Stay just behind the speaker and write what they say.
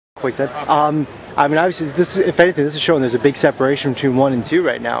quick then. Okay. I mean, obviously, if anything, this is showing there's a big separation between 1 and 2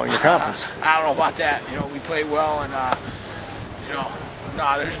 right now in your conference. I don't know about that. We played well, and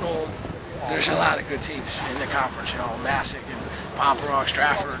there's a lot of good teams in the conference. Massac and Pomperaugh,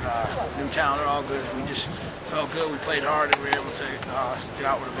 Stratford, Newtown are all good. We just felt good. We played hard, and we were able to get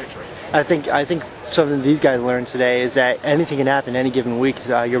out with a victory. I think something these guys learned today is that anything can happen any given week.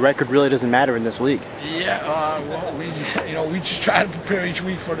 Your record really doesn't matter in this league. Yeah, well, we just try to prepare each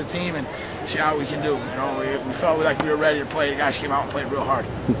week for the team and see how we can do. We felt like we were ready to play. The guys came out and played real hard.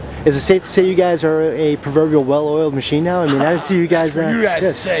 Is it safe to say you guys are a proverbial well-oiled machine now? I mean, I didn't see you guys. For you guys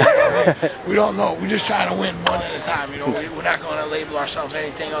to say. We don't know. We just try to win one at a time. We're not going to label ourselves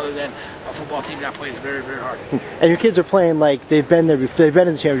anything other than a football team that plays very, very hard. And your kids are playing like they've been there before. They've been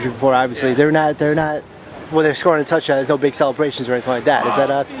in the championship before. Obviously, yeah. They're not. Well, they're scoring a touchdown. There's no big celebrations or anything like that. Is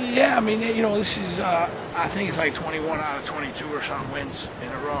that? Yeah, I mean, this is. I think it's like 21 out of 22 or something wins in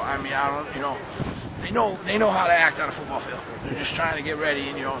a row. I mean, I don't. They know how to act on a football field. They're just trying to get ready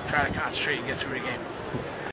and try to concentrate and get through the game.